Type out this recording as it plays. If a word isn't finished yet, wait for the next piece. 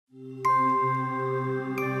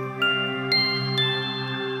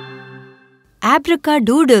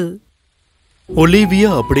Abracadoodle. Olivia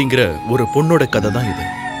அப்படிங்கிற ஒரு பொண்ணோட கதை தான் இது.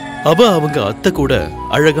 அவங்க அத்தை கூட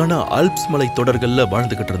அழகான ஆல்ப்ஸ் மலை தொடர்கள்ல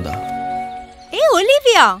வாழ்ந்துகிட்டு இருந்தா.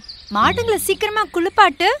 ஒலிவியா, மாடுங்களை சீக்கிரமா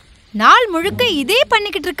குளிப்பாட்டு. நாள் முழுக்க இதே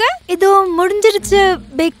பண்ணிக்கிட்டு இருக்க. இதோ முடிஞ்சிருச்சு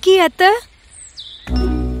பெக்கி அத்தை.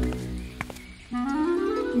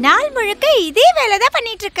 நாள் முழுக்க இதே வேலை தான்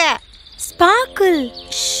பண்ணிட்டு இருக்க. ஸ்பார்க்கிள்,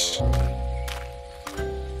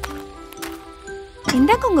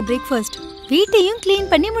 இந்தாங்க உங்க பிரேக்ஃபாஸ்ட். வீட்டையும் க்ளீன்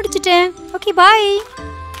பண்ணி முடிச்சிட்டேன். Okay bye.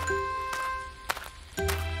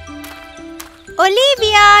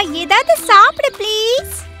 ஒலிவியா, ஏதாவது சாப்பிடு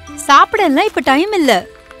ப்ளீஸ். சாப்பிடலாம் இப்ப டைம் இல்ல.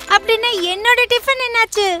 அப்படின்னா என்னோட டிஃபன்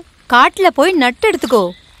என்னாச்சு? காட்டுல போய் நட்டு எடுத்துக்கோ.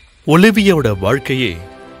 ஒலிவியாவோட வாழ்க்கையே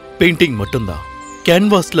பெயிண்டிங் மட்டும்தான்.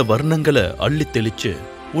 கேன்வாஸ்ல வர்ணங்களை அள்ளி தெளிச்சு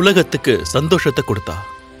உலகத்துக்கு சந்தோஷத்தை கொடுத்தா.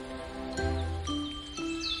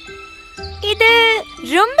 இது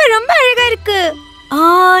ரொம்ப ரொம்ப அழகா இருக்கு.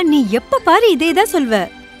 நீ எப்ப பாரு இதேதான் சொல்வ.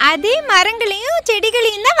 அதே மரங்களையும்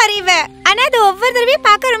செடிகளையும் தான் வரைவ. ஆனா அது ஒவ்வொரு தடவையும்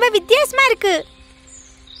பார்க்க ரொம்ப வித்தியாசமா இருக்கு.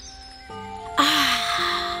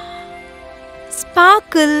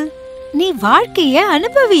 ஸ்பார்க்கிள், நீ வாழ்க்கைய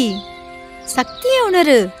அனுபவி. சக்தியை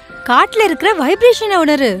உணரு. காட்டுல இருக்கிற வைப்ரேஷனை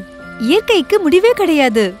உணரு. இயற்கைக்கு முடிவே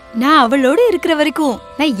கிடையாது. நான் அவளோட இருக்கிற வரைக்கும்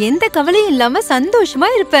நான் எந்த கவலையும் இல்லாம சந்தோஷமா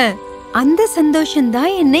இருப்பேன். அந்த சந்தோஷம்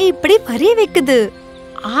தான் என்னை இப்படி வரைய வைக்குது.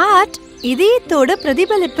 ஆர்ட் இதயத்தோட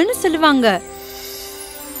பிரதிபலிப்புன்னு சொல்லுவாங்க.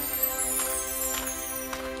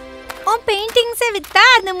 உன் பெயிண்டிங்ஸை வித்தா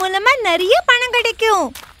அது மூலமா நிறைய பணம் கிடைக்கும்.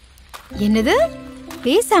 என்னது?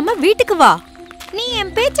 பேசாம வீட்டுக்கு வா. நீ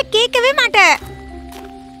என் பேச்ச கேட்கவே மாட்ட.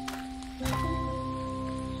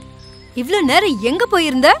 இவ்ளோ நேரம் எங்க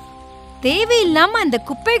போயிருந்த? தேவையில்லாம அந்த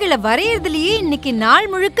குப்பைகளை வரையறதுலயே இன்னைக்கு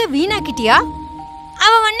நாள் முழுக்க வீணாக்கிட்டியா?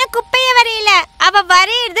 அவ ஒண்ணு குப்பைய வரையல. அவ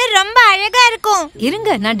வரையறது ரொம்ப அழகா இருக்கும். இருங்க,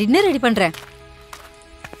 நான் டின்னர் ரெடி பண்றேன்.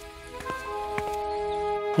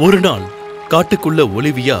 ஒரு நாள் காட்டுக்குள்ள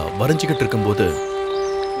ஒலிவியா வரைஞ்சுகிட்டு இருக்கும்போது,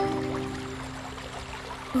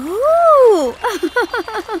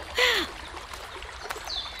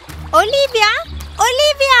 ஒலிவியா,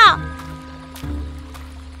 ஒலிவியா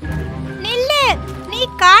நில்லு. நீ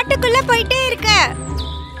காட்டுக்குள்ள போயிட்டே இருக்க.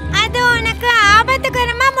 அது உனக்கு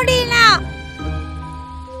ஆபத்துகரமா முடியலாம்.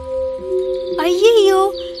 ஐயோ,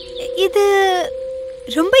 இது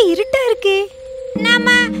ரொம்ப இருட்டா இருக்கே. நாம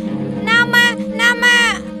நாம நாம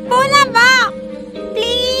போலாம், வா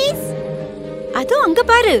ப்ளீஸ். அதோ அங்க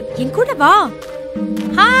பாரு, என் கூட வா.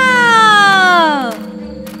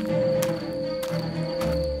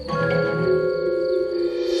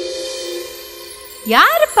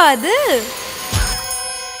 யாருப்பா அது?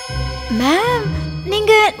 மேம்,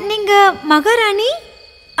 நீங்க நீங்க மகாராணி,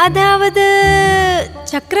 அதாவது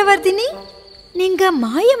சக்கரவர்த்தினி. நீங்க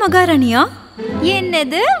மாய மகாராணியா?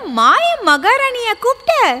 என்னது, மாய மகாராணியா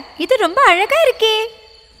கூப்பிட்ட? இது ரொம்ப அழகா இருக்கே.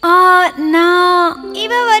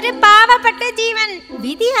 இவ ஒரு பாவப்பட்ட ஜீவன்,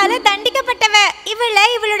 விதியால தண்டிக்கப்பட்டவ.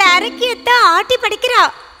 இவளோட அரக்கியத்தை ஆட்டி படிக்கிறா.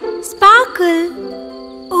 ஸ்பார்க்கிள்,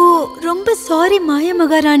 ரொம்ப சாரி மாய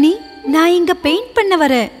மகாராணி. நான் இங்க பெயிண்ட் பண்ண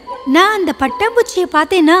வரேன். நான் அந்த பட்டாம்பூச்சியை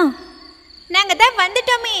பார்த்தேனா? நாங்க தான்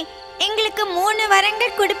வந்துட்டோமே. எங்களுக்கு 3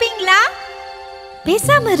 வரங்கள் கொடுப்பீங்களா?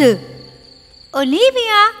 பேசாம இரு.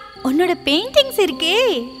 ஒலிவியா, உன்னோட பெயிண்டிங்ஸ் இருக்கே,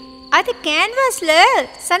 அது கேன்வாஸ்ல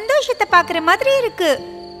சந்தோஷத்தை பாக்குற மாதிரி இருக்கு.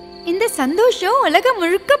 இந்த சந்தோஷம் உலகம்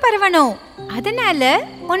முழுக்க பரவணும். அதனால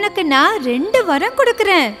உனக்கு நான் 2 வரம்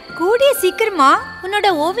கொடுக்கறேன். கூடிய சீக்கிரமா உன்னோட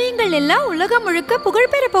ஓவியங்கள் எல்லாம் உலகம் முழுக்க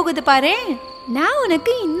புகழ் பெற போகுது பாரு. நான்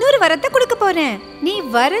உனக்கு இன்னொரு வரத்தை கொடுக்க போறேன். நீ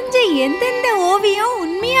வரைஞ்ச எந்தெந்த ஓவியம்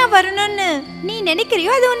உண்மையா வரணும்னு நீ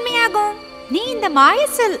நினைக்கிறியோ அது உண்மையாகும். நீ இந்த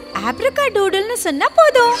மாயசல் ஆப்ரகாடூடல்னு சொன்னா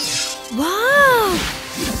போதும். வாவ்,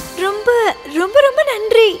 ரொம்ப ரொம்ப ரொம்ப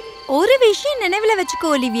நன்றி. ஒரு விஷயம் நினைவுல வச்சுக்கோ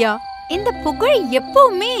ஒலிவியா, இந்த புகழ்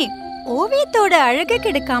எப்பவுமே ஓவியத்தோட அழகை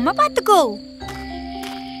கெடுக்காம பாத்துக்கோ.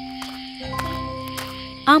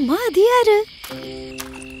 ஆமா, அது யாரு?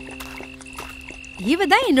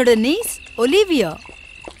 இவதான் என்னோட நீஸ் ஒலிவியா.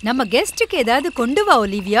 நம்ம கெஸ்டுக்கு ஏதாவது கொண்டு வா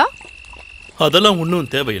ஒலிவியா. அதெல்லாம்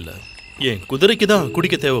ஒன்றும் தேவையில்லை. என் குதிரைக்கு தான்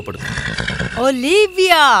குடிக்க தேவைப்படுது.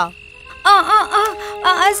 ஒலிவியா,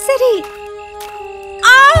 சரி.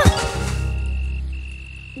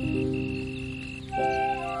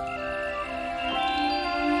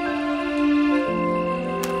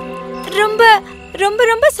 ரொம்ப ரொம்ப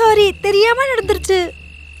ரொம்ப சாரி, தெரியாம நடந்துருச்சு.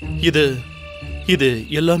 இது இது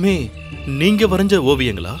எல்லாமே நீங்க வரைஞ்ச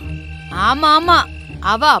ஓவியங்களா? ஆமா ஆமா,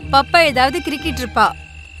 அவ அப்பப்ப ஏதாவது கிரிக்கிட்டு இருப்பா.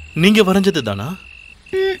 நீங்க வரைஞ்சது தானா?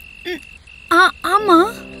 ஆமா.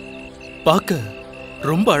 பார்க்க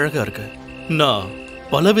ரொம்ப அழகா இருக்கு. நான்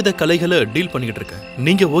பலவித கலைகளை டீல் பண்ணிக்கிட்டு இருக்கேன்.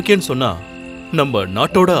 நீங்க ஓகேன்னு சொன்னா நம்ம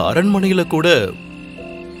நாட்டோட அரண்மனையில கூட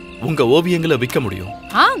உங்க ஓவியங்களை விற்க முடியும்.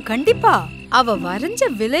 கண்டிப்பா. அவ வரைஞ்ச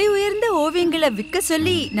விலை உயர்ந்த ஓவியங்களை விற்க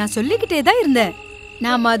சொல்லி நான் சொல்லிக்கிட்டே தான் இருந்தேன்.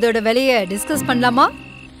 நாம அதோட விலைய டிஸ்கஸ் பண்ணலாமா?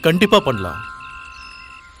 கண்டிப்பா பண்ணலாம்.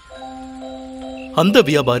 அந்த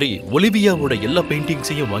வியாபாரி ஒலிவியாவோட எல்லா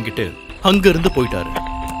பெயிண்டிங்ஸையும் வாங்கிட்டு அங்க இருந்து போயிட்டாரு.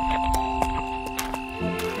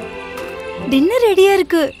 டின்னர் ரெடியா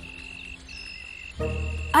இருக்கு.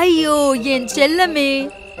 ஐயோ என் செல்லமே,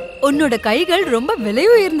 உன்னோட கைகள் ரொம்ப விலை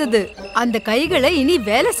உயர்ந்தது. அந்த கைகளை இனி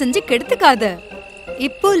வேலை செஞ்சு கெடுத்துக்காத.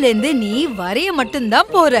 இப்போல இருந்து நீ வரைய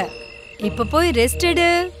மட்டும்தான் போற. இப்ப போய் ரெஸ்ட் எடு.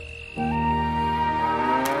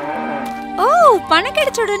 ஓ, பணம்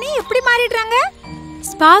கிடைச்ச உடனே எப்படி மாறிடுறாங்க?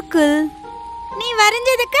 ஸ்பார்க்கிள், நீ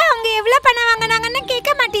வரைஞ்சதுக்கு அவங்க எவ்வளவு பணம் வாங்கினாங்கன்னு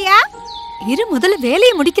கேட்க மாட்டியா? இரு, முதல்ல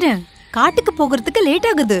வேலையை முடிக்கிறேன். காட்டுக்கு போகிறதுக்கு லேட்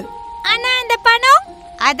ஆகுது. ஆனா அந்த பணம்,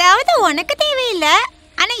 அதாவது உனக்கு தேவையில்ல,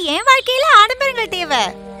 ஆனா என் வாழ்க்கையில ஆடம்பரங்கள் தேவை.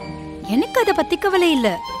 எனக்கு அத பத்தி கவலை இல்ல.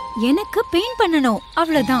 எனக்கு பெயிண்ட் பண்ணணும்,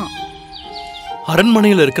 அவ்வளவுதான்.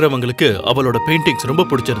 அரண்மனையில இருக்கிறவங்களுக்கு அவளோட பெயிண்டிங்ஸ் ரொம்ப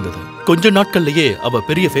பிடிச்சிருந்தது. கொஞ்ச நாட்கள்லயே அவ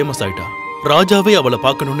பெரிய ஃபேமஸ் ஆயிட்டா. ராஜாவே அவளை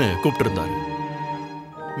பார்க்கணும்னு கூப்பிட்டு இருந்தாரு.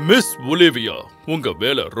 மிஸ் ஒலிவியா, உங்க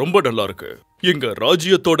வேலை ரொம்ப நல்லா இருக்கு. எங்க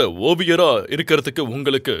ராஜ்யத்தோட ஓவியரா இருக்கிறதுக்கு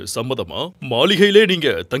உங்களுக்கு சம்மதமா? மாளிகையிலே நீங்க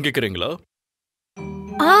தங்கிக்கிறீங்களா?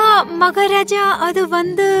 மகாராஜா, அது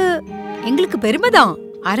வந்து எங்களுக்கு பெருமைதான்.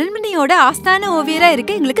 அரண்மனையோட ஆஸ்தான ஓவியரா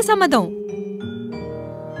இருக்க எங்களுக்கு சம்மதம்.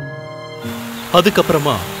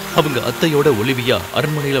 அதுக்கப்புறமா அவங்க அத்தையோட ஒலிவியா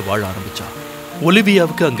அரண்மனையில வாழ ஆரம்பிச்சா.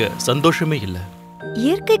 ஒலிவியாவுக்கு அங்க சந்தோஷமே இல்ல.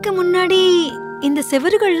 இயற்கைக்கு முன்னாடி இந்த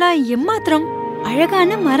செவறுகள்லாம் எம்மாத்திரம்.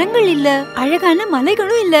 அழகான மரங்கள் இல்ல, அழகான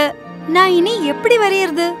மலைகளும் இல்ல. நான் இனி எப்படி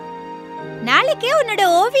வரையறது? நாளைக்கே உன்னோட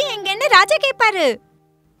ஓவியம் எங்கன்னு ராஜா கேட்பாரு.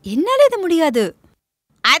 என்னால இது முடியாது.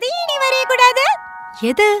 அதையும் நீ வரைய கூடாது.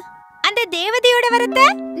 எது? அந்த தேவதையோட வரத்தை.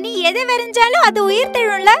 நீ எதை வரைஞ்சாலும் அது உயிர்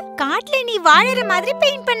தழும்ல. காட்டுல நீ வாழற மாதிரி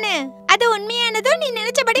பெயிண்ட் பண்ணு. அது உண்மையானதும் நீ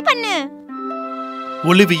நினைச்சபடி பண்ணு.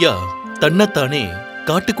 ஒலிவியா தன்னைத்தானே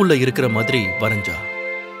காட்டுக்குள்ள இருக்கிற மாதிரி வரைஞ்சா.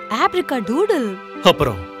 ஆப்ரிகாடூடல்.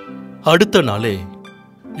 அப்புறம் அடுத்த நாளே,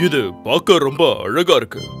 இது பார்க்க ரொம்ப அழகா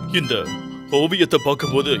இருக்கு. இந்த ஓவியத்தை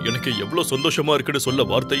பார்க்கும்போது எனக்கு எவ்வளவு சந்தோஷமா இருக்குன்னு சொல்ல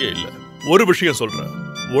வார்த்தையே இல்ல. ஒரு விஷயம் சொல்றேன்,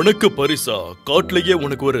 உனக்கு பரிசா காட்டுலயே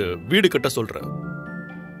உனக்கு ஒரு வீடு கட்ட சொல்றேன்.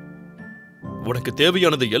 உனக்கு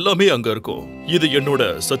தேவையானது எல்லாமே அங்க இருக்கும். இது என்னோட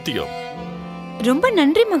சத்தியம். ரொம்ப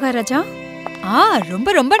நன்றி மகாராஜா.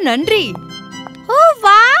 ரொம்ப ரொம்ப நன்றி. ஓ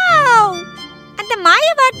வாவ், அந்த மாய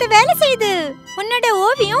வார்த்தை வேலை செய்து. உன்னோட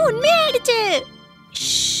ஓவியம் உண்மையாயிடுச்சு.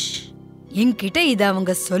 என்கிட்ட இத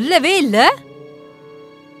அவங்க சொல்லவே இல்ல.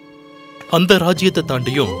 அந்த ராஜ்யத்தை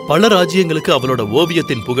தாண்டியும் பல ராஜ்யங்களுக்கு அவளோட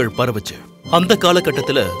ஓவியத்தின் புகழ் பரவுச்சு. அந்த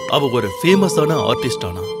காலகட்டத்துல அவ ஒரு ஃபேமஸான ஆர்டிஸ்ட்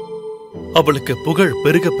ஆனா. அவளுக்கு புகழ்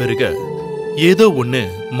பெருக பெருக ஏதோ ஒண்ணு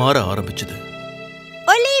மாற ஆரம்பிச்சது.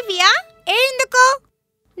 ஒலிவியா, எழுந்துக்கோ.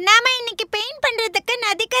 நாம இன்னைக்கு பெயிண்ட் பண்றதுக்கு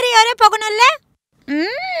நதிக்கரையோர போகணும்ல.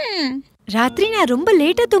 ராத்திரி நான் ரொம்ப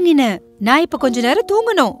லேட்டா தூங்கினேன். நான் இப்ப கொஞ்ச நேரம்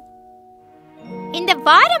தூங்கணும். இந்த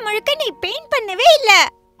வாரம் முழுக்க நீ பெயிண்ட் பண்ணவே இல்ல.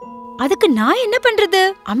 அதுக்கு நான் என்ன பண்றது?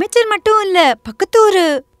 அமைச்சர் மட்டும் இல்ல, பக்கத்தூரு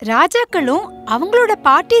ராஜாக்களும் அவங்களோட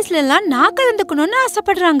பார்ட்டிஸ்ல எல்லாம் நான் கலந்துக்கணும்னு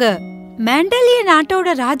ஆசைப்படுறாங்க. மேண்டலிய நாட்டோட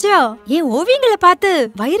ராஜா என் ஓவியங்களை பார்த்து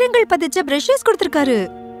வைரங்கள் பதிச்ச பிரஷஸ் கொடுத்திருக்காரு.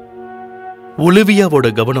 ஒலிவியாவோட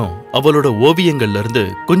கவனம் அவளோட ஓவியங்கள்ல இருந்து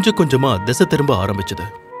கொஞ்சம் கொஞ்சமா திசை திரும்ப ஆரம்பிச்சது.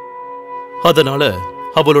 அதனால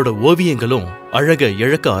அவளோட ஓவியங்களும் அழக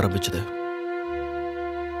இழக்க ஆரம்பிச்சது.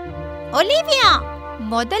 ஒலிவியா,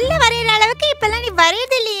 முதல்ல வரையற அளவுக்கு இப்பெல்லாம் நீ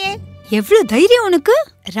வரையறது இல்லையே. எவ்வளவு தைரியம் உனக்கு?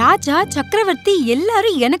 ராஜா, சக்கரவர்த்தி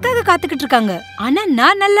எல்லாரும் எனக்காக காத்துக்கிட்டு இருக்காங்க. ஆனா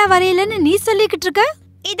நான் நல்லா வரையலன்னு நீ சொல்லிக்கிட்டு இருக்க.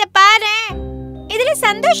 இத பாரு, இதுல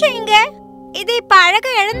சந்தோஷம் இங்க. இது இப்ப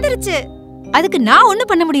அழகா இழந்துருச்சு. அதுக்கு நான் ஒண்ணு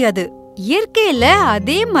பண்ண முடியாது. இயற்கையில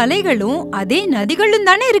அதே மலைகளும் அதே நதிகளும்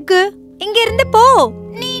தானே இருக்கு. இங்க இருந்து போ.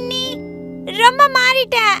 நீ நீ ரொம்ப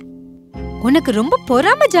மாறிட்ட. உனக்கு ரொம்ப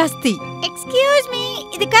பொறாமை ஜாஸ்தி. எக்ஸ்கியூஸ் மீ,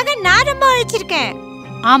 இதுக்காக நான் ரொம்ப உழைச்சிருக்கேன்.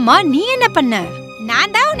 ஆமா, நீ என்ன பண்ண?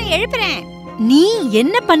 நான் தான் உன்னை எழுப்புறேன். நீ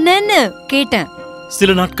என்ன பண்ணன்னு கேட்டேன்.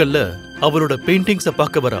 சில நாட்கள்ல அவளோட பெயிண்டிங்ஸ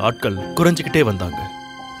பார்க்க வர ஆட்கள் குறைஞ்சிக்கிட்டே வந்தாங்க.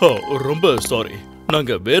 ரொம்ப சாரி,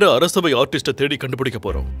 நாங்க வேற அரசவை ஆர்டிஸ்ட தேடி கண்டுபிடிக்க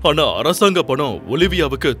போறோம். ஆனா அரசாங்க பணம்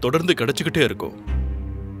ஒலிவியாவுக்கு தொடர்ந்து கிடைச்சுக்கிட்டே இருக்கும்.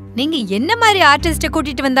 நீங்க என்ன மாதிரி ஆர்டிஸ்ட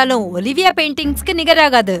கூட்டிட்டு வந்தாலும் ஒலிவியா பெயிண்டிங்ஸ்க்கு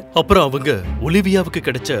நிகராகாது. அப்புறம் அவங்க ஒலிவியாவுக்கு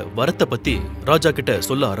கிடைச்ச வரத்தை பத்தி ராஜா கிட்ட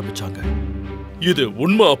சொல்ல ஆரம்பிச்சாங்க. இது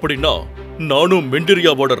உண்மை அப்படின்னா நானும்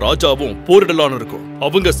மெண்டிலியாவோட ராஜாவும் போரிடலான்னு இருக்கும்.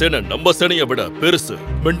 அவங்க சேனை நம்ம சேனையை விட பெருசு.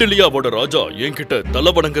 மெண்டிலியாவோட ராஜா என்கிட்ட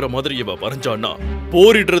தலை வணங்குற மாதிரி இவ வரைஞ்சான்னா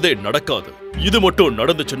போரிடுறதே நடக்காது. இது மட்டும்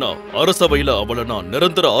நடந்துச்சுன்னா அரசவையில அவளை நான்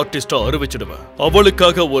நிரந்தர ஆர்டிஸ்டா அறிவிச்சிடுவேன்.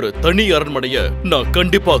 அவளுக்காக ஒரு தனி அரண்மனைய நான்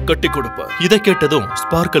கண்டிப்பா கட்டி கொடுப்பேன். இதை கேட்டதும்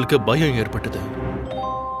ஸ்பார்க்கிளுக்கு பயம் ஏற்பட்டது.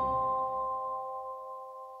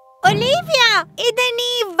 ஒலிவியா, இத நீ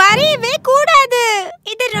வரையவே கூடாது.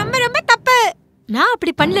 இது ரொம்ப ரொம்ப தப்பு. நான்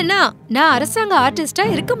அப்படி பண்ணலனா நான் அரசாங்க ஆர்டிஸ்டா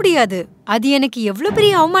இருக்க முடியாது. அது எனக்கு எவ்வளவு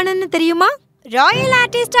பெரிய அவமானம்னு தெரியுமா? ராயல்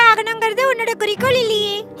ஆர்டிஸ்டா ஆகணும்ங்கிறது உன்னோட குறிக்கோள்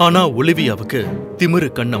இல்லையே. ஆனா ஒலிவியாவுக்கு திமிரு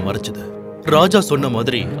கண்ணை மறைச்சது. ராஜா சொன்ன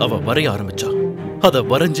மாதிரி அவ வரைய ஆரம்பிச்சா. அத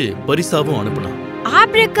வரைஞ்சு பரிசாவும் அனுப்புனா.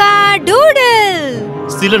 ஆப்ரகாடூடல்.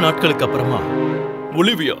 சில நாட்களுக்கு அப்புறமா,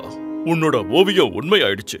 ஒலிவியா, உன்னோட ஓவியம்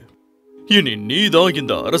உண்மையாயிடுச்சு. இனி நீதான்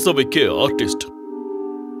இந்த அரசவைக்கு ஆர்டிஸ்ட்.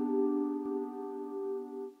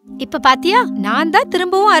 இப்ப பாத்தியா, நான் தான்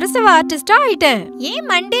திரும்பவும் அரசவை ஆர்டிஸ்டா ஆயிட்டேன். ஏன்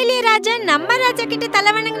மண்டேலிய ராஜா நம்ம ராஜா கிட்ட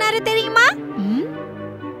தலை வணங்கினாரு தெரியுமா?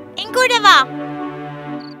 எங்கூட வா.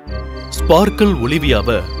 ஸ்பார்க்கிள்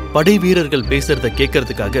ஒலிவியாவை படை வீரர்கள் பேசுறத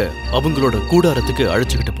கேட்கறதுக்காக அவங்களோட கூடாரத்துக்கு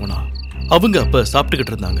அழைச்சுக்கிட்டு போனா. அவங்க அப்ப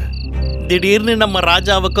சாப்பிட்டுக்கிட்டு இருந்தாங்க. திடீர்னு நம்ம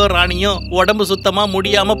ராஜாவுக்கும் ராணியும் உடம்பு சுத்தமா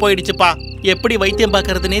முடியாம போயிடுச்சுப்பா. எப்படி வைத்தியம்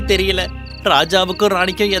பார்க்கறதுனே தெரியல. ராஜாவுக்கும்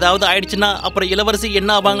ராணிக்கும் ஏதாவது ஆயிடுச்சுன்னா அப்புறம் இளவரசி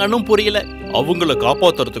என்ன ஆவாங்கன்னு புரியல. அவங்கள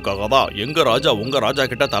காப்பாத்துறதுக்காக தான் எங்க ராஜா உங்க ராஜா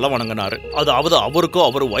கிட்ட தலை வணங்கினாரு. அதாவது அவருக்கோ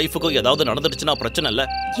அவர் வைஃபுக்கோ ஏதாவது நடந்துடுச்சுன்னா பிரச்சனை இல்ல.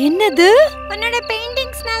 என்னது? உன்னோட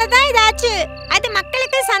பெயிண்டிங்ஸ்னால தான் இதாச்சு. அது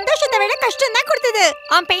மக்களுக்கு சந்தோஷத்தை விட கஷ்டம் தான் கொடுத்தது.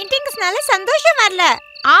 உன் பெயிண்டிங்ஸ்னால சந்தோஷம் வரல.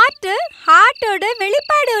 ஆர்ட் ஹார்ட்டோட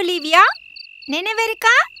வெளிப்பாடு ஒலிவியா. நினைவு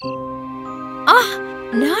இருக்கா?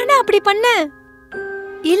 நானா அப்படி பண்ண?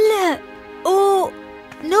 இல்ல. Oh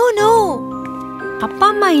no no. அப்பா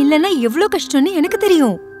அம்மா இல்லனா எவ்வளவு கஷ்டம்னு எனக்கு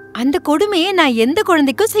தெரியும். அந்த கொடுமையை நான் எந்த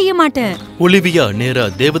குழந்தைக்கும் செய்ய மாட்டேன். ஒலிவியா நேரா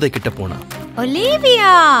தேவதை கிட்ட போனா.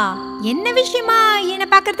 ஒலிவியா, என்ன விஷயமா என்ன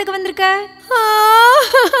பார்க்கிறதுக்கு வந்திருக்க?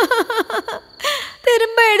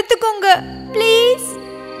 திரும்ப எடுத்துக்கோங்க ப்ளீஸ்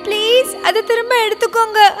ப்ளீஸ். அதை திரும்ப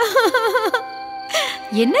எடுத்துக்கோங்க.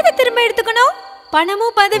 என்னதை திரும்ப எடுத்துக்கணும்?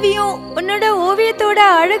 பணமும் பதவியும் உன்னோட ஓவியத்தோட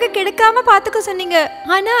அழகு கெடுக்காம பாத்துக்க சொன்னீங்க.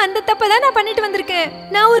 ஆனா அந்த தப்பதான் நான் பண்ணிட்டு வந்திருக்கேன்.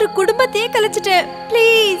 நான் ஒரு குடும்பத்தையே கலைச்சிட்டேன்.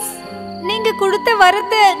 ப்ளீஸ், நீங்க கொடுத்த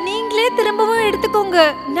வரத்தை நீங்களே திரும்பவும் எடுத்துக்கோங்க.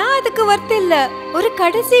 நான் அதுக்கு வர்த்து இல்ல. ஒரு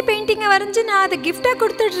கடைசி பெயிண்டிங்க வரைஞ்சு நான் அதை கிஃப்டா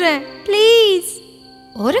கொடுத்துடுறேன். ப்ளீஸ்.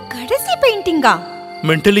 ஒரு கடைசி பெயிண்டிங்கா?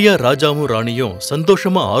 மென்டலியா ராஜாவும் ராணியும்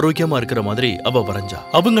சந்தோஷமா ஆரோக்கியமா இருக்கிற மாதிரி அவ வரைஞ்சா.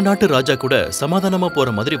 அவங்க நாட்டு ராஜா கூட சமாதானமா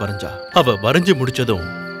போற மாதிரி வரைஞ்சா. அவ வரைஞ்சு முடிச்சதும்,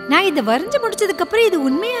 நான் இத வரைஞ்சு முடிச்சதுக்கு அப்புறம் இது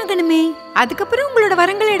உண்மையாகணுமே. அதுக்கப்புறம் உங்களோட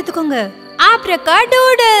வரங்களை எடுத்துக்கோங்க.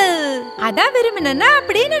 ஆப்ரகாடூடல். அதான் விரும்பினா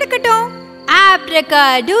அப்படியே நடக்கட்டும்.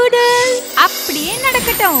 ஆப்ரகாடூடல் அப்படியே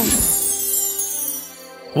நடக்கட்டும்.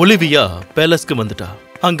 ஒலிவியா பேலஸ்க்கு வந்துட்டா.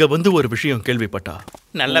 அங்க வந்து ஒரு விஷயம் கேள்விப்பட்டா.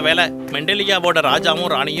 நல்ல வேலை, மெண்டலியாவோட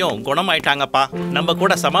ராஜாவும் ராணியும் குணமாயிட்டாங்கப்பா. நம்ம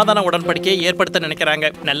கூட சமாதான உடன்படிக்கையை ஏற்படுத்த நினைக்கிறாங்க.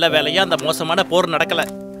 நல்ல வேலையா அந்த மோசமான போர் நடக்கல.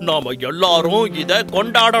 நாம எல்லாரும் இத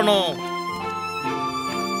கொண்டாடணும்.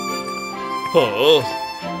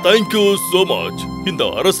 Thank you so much. இந்த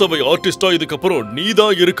அரசவை ஆர்டிஸ்டா இதுக்கப்புறம்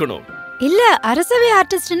நீதான் இருக்கணும். இல்ல, அரசவை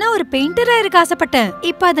ஆர்டிஸ்ட்னா ஒரு பெயிண்டரா இருக்க ஆசைப்பட்டேன்.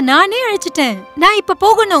 இப்ப அதை நானே அழிச்சிட்டேன். நான் இப்ப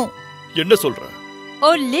போகணும். என்ன சொல்ற?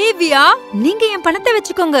 ஒலிவியா, நீங்க என் பணத்தை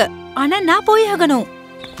வச்சுக்கோங்க. ஆனா நான் போய் ஆகணும்.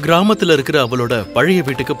 கிராமத்துல இருக்கிற அவளோட பழைய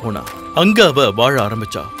வீட்டுக்கு போனா. அங்க அவ வாழ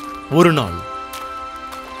ஆரம்பிச்சா. ஒரு நாள்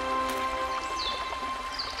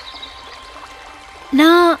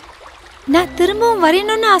நான் திரும்பவும்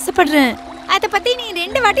வரையணும்னு ஆசைப்படுறேன். அத பத்தி நீ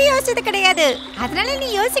 2 வாட்டி யோசிச்சது கிடையாது. அதனால நீ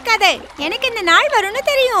யோசிக்காத. எனக்கு இந்த நாள் வரும்னு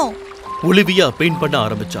தெரியும். ஒலிவியா பெயிண்ட் பண்ண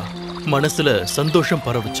ஆரம்பிச்சா. மனசுல சந்தோஷம்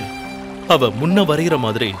பரவுச்சு. அவ முன்ன வரைகிற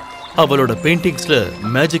மாதிரி அவளோட பெயிண்டிங்ஸ்ல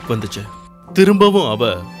மேஜிக் வந்துச்சு. திரும்பவும்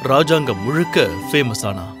அவ ராஜாங்கம் முழுக்க ஃபேமஸ்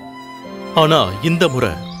ஆனா. ஆனா இந்த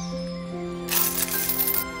முறை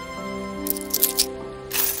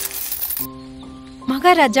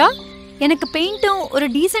மகாராஜா, எனக்கு பெயிண்டும் ஒரு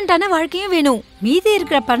டீசென்டான வாழ்க்கையும் வேணும். மீதி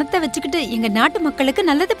இருக்கிற பணத்தை வச்சுக்கிட்டு எங்க நாட்டு மக்களுக்கு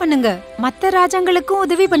நல்லது பண்ணுங்க. மத்த ராஜாங்களுக்கும்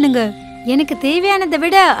உதவி பண்ணுங்க. எனக்கு தேவையானதை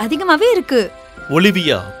விட அதிகமாவே இருக்கு.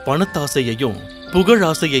 ஒலிவியா பணத்தாசையையும்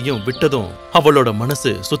புகழாசையையும் விட்டதும் அவளோட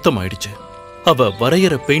மனசு சுத்தமாயிடுச்சு. அவ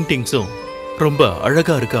வரையற பெயிண்டிங்ஸும் ரொம்ப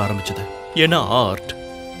அழகா இருக்க ஆரம்பிச்சது. ஏன்னா ஆர்ட்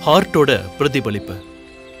ஹார்ட்டோட பிரதிபலிப்பு.